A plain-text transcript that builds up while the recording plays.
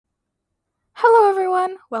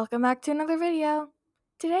everyone, welcome back to another video.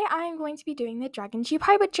 Today I am going to be doing the Dragonsheep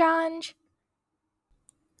Hybrid Challenge.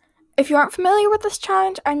 If you aren't familiar with this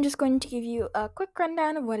challenge, I'm just going to give you a quick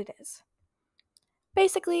rundown of what it is.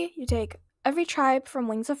 Basically, you take every tribe from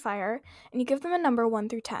Wings of Fire and you give them a number 1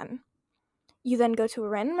 through 10. You then go to a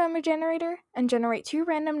random number generator and generate 2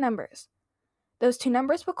 random numbers. Those 2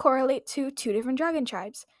 numbers will correlate to 2 different dragon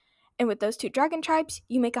tribes, and with those 2 dragon tribes,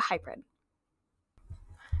 you make a hybrid.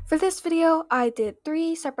 For this video, I did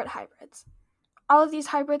 3 separate hybrids. All of these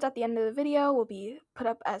hybrids at the end of the video will be put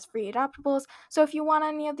up as free adoptables, so if you want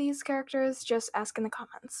any of these characters, just ask in the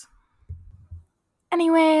comments.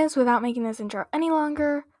 Anyways, without making this intro any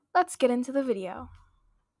longer, let's get into the video.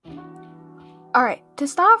 Alright, to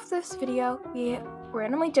start off this video, we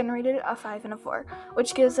randomly generated a 5 and a 4,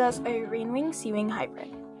 which gives us a Rainwing Seawing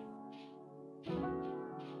hybrid.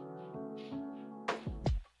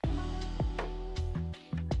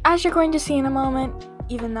 As you're going to see in a moment,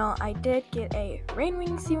 even though I did get a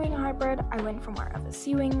Rainwing Seawing hybrid, I went for more of a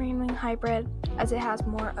Seawing Rainwing hybrid, as it has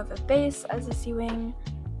more of a base as a Seawing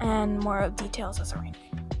and more of details as a Rainwing.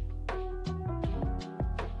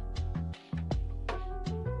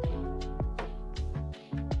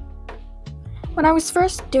 When I was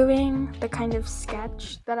first doing the kind of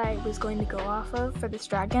sketch that I was going to go off of for this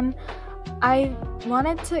dragon, I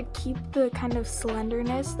wanted to keep the kind of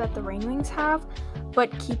slenderness that the Rainwings have,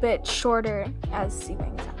 but keep it shorter as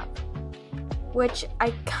Seawings have. Which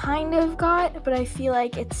I kind of got, but I feel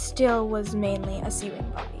like it still was mainly a Seawing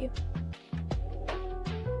body.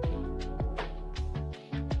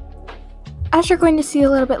 As you're going to see a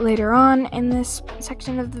little bit later on in this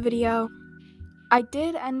section of the video, I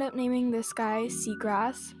did end up naming this guy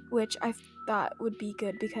Seagrass, which I thought would be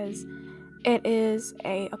good because it is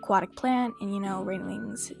an aquatic plant, and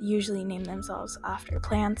Rainwings usually name themselves after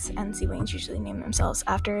plants, and Seawings usually name themselves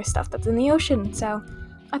after stuff that's in the ocean, so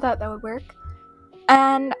I thought that would work.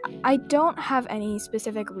 And I don't have any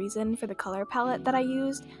specific reason for the color palette that I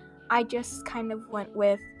used. I just kind of went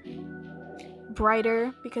with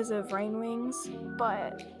brighter because of Rainwings,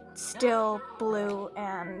 but still blue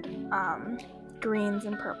and greens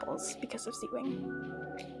and purples because of Seawing.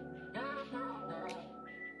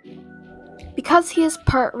 Because he is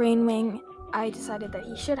part Rainwing, I decided that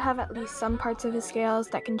he should have at least some parts of his scales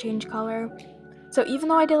that can change color. So even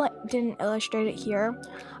though I didn't illustrate it here,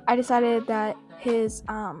 I decided that his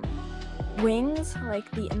wings, like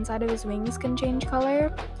the inside of his wings, can change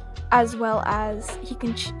color, as well as he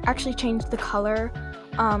can actually change the color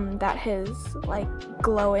that his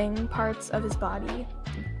glowing parts of his body,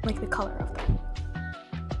 like the color of them.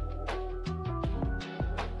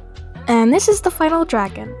 And this is the final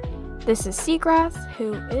dragon. This is Seagrass,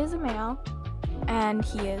 who is a male, and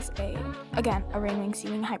he is again, a Rainwing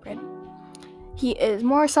Seawing hybrid. He is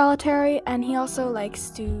more solitary, and he also likes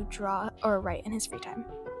to draw or write in his free time.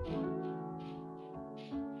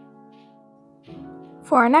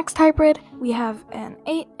 For our next hybrid, we have an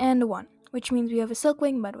 8 and a 1, which means we have a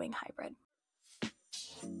Silkwing Mudwing hybrid.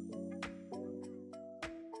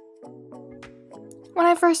 When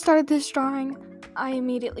I first started this drawing, I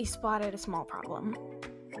immediately spotted a small problem.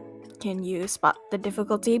 Can you spot the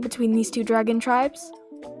difficulty between these 2 dragon tribes?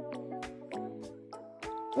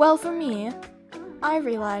 Well, for me, I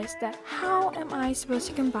realized that how am I supposed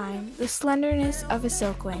to combine the slenderness of a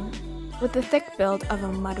Silkwing with the thick build of a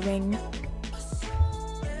Mudwing?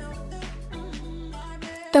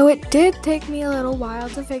 Though it did take me a little while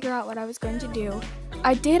to figure out what I was going to do,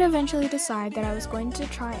 I did eventually decide that I was going to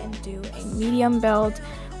try and do a medium build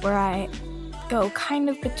where I go kind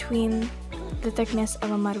of between the thickness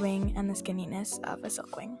of a Mudwing and the skinniness of a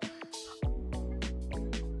Silkwing.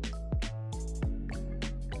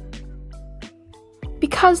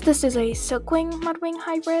 Because this is a Silkwing Mudwing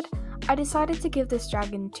hybrid, I decided to give this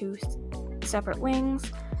dragon 2 separate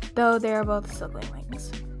wings, though they are both Silkwing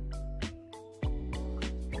wings.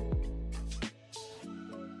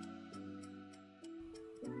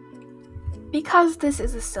 Because this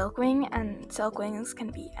is a Silkwing, and Silkwings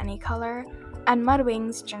can be any color, and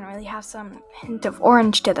Mudwings generally have some hint of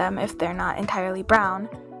orange to them if they're not entirely brown,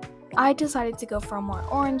 I decided to go for a more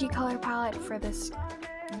orangey color palette for this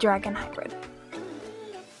dragon hybrid.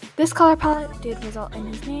 This color palette did result in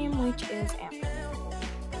his name, which is Amber.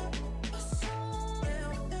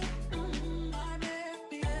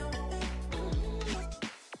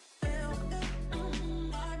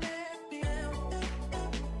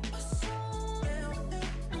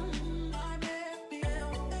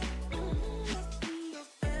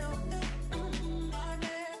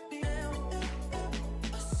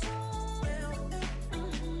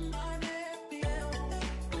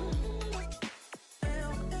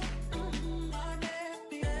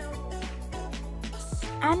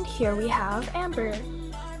 And here we have Amber.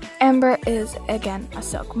 Amber is, again, a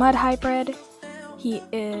silk mud hybrid. He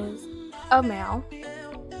is a male.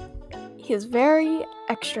 He is very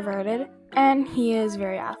extroverted, and he is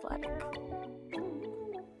very athletic.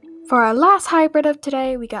 For our last hybrid of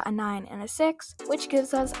today, we got a 9 and a 6, which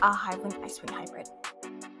gives us a Hiveling Icewing hybrid.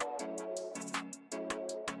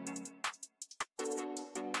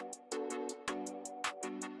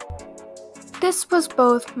 This was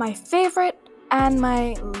both my favorite and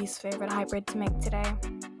my least favorite hybrid to make today.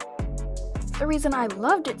 The reason I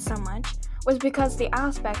loved it so much was because the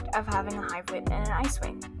aspect of having a hybrid and an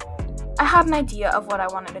Icewing. I had an idea of what I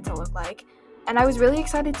wanted it to look like, and I was really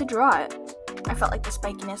excited to draw it. I felt like the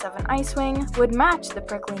spikiness of an Icewing would match the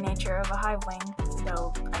prickly nature of a Hivewing,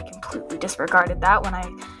 though I completely disregarded that when I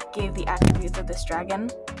gave the attributes of this dragon.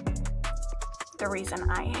 The reason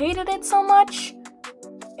I hated it so much,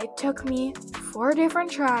 it took me 4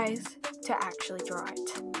 different tries to actually draw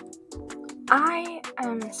it. I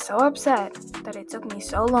am so upset that it took me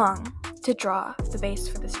so long to draw the base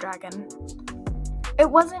for this dragon. It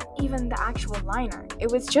wasn't even the actual liner,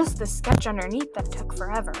 it was just the sketch underneath that took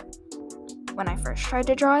forever. When I first tried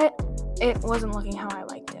to draw it, it wasn't looking how I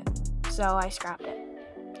liked it, so I scrapped it.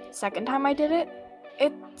 Second time I did it,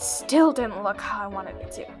 it still didn't look how I wanted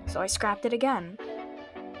it to, so I scrapped it again.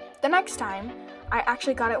 The next time, I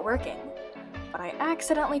actually got it working, but I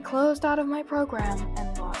accidentally closed out of my program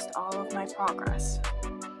and lost all of my progress.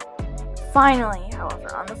 Finally,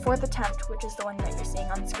 however, on the 4th attempt, which is the one that you're seeing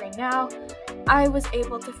on screen now, I was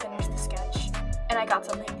able to finish the sketch, and I got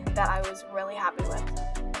something that I was really happy with.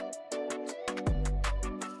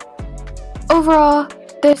 Overall,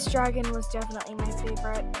 this dragon was definitely my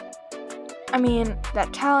favorite. I mean,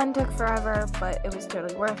 that challenge took forever, but it was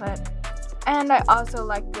totally worth it. And I also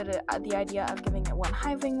liked the idea of giving it 1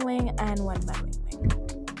 Hivewing wing and 1 Mudwing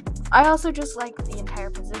wing. I also just liked the entire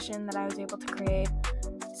position that I was able to create.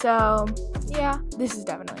 So, yeah, this is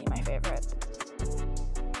definitely my favorite.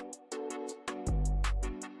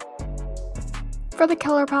 For the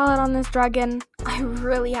color palette on this dragon, I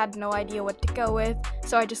really had no idea what to go with,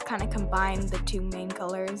 so I just kind of combined the 2 main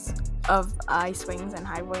colors of Icewings and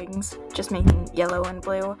Hivewings, just making yellow and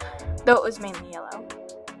blue, though it was mainly yellow.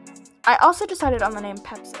 I also decided on the name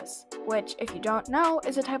Pepsis, which, if you don't know,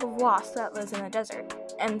 is a type of wasp that lives in the desert.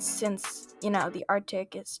 And since, the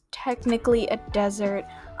Arctic is technically a desert,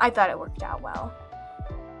 I thought it worked out well.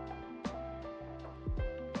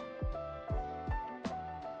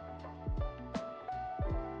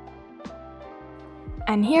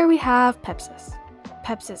 And here we have Pepsis.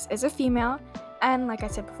 Pepsis is a female, and like I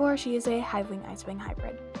said before, she is a Hivewing Icewing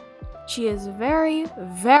hybrid. She is very,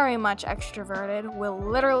 very much extroverted, will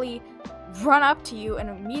literally run up to you and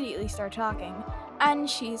immediately start talking, and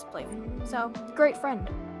she's playful, so great friend.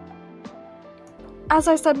 As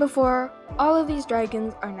I said before, all of these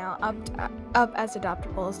dragons are now up as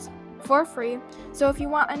adoptables for free, so if you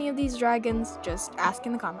want any of these dragons, just ask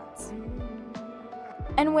in the comments.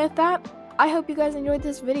 And with that, I hope you guys enjoyed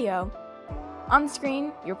this video. On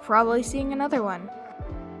screen, you're probably seeing another one.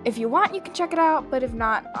 If you want, you can check it out, but if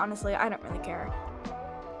not, honestly, I don't really care.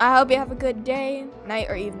 I hope you have a good day, night,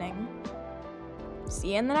 or evening.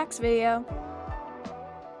 See you in the next video.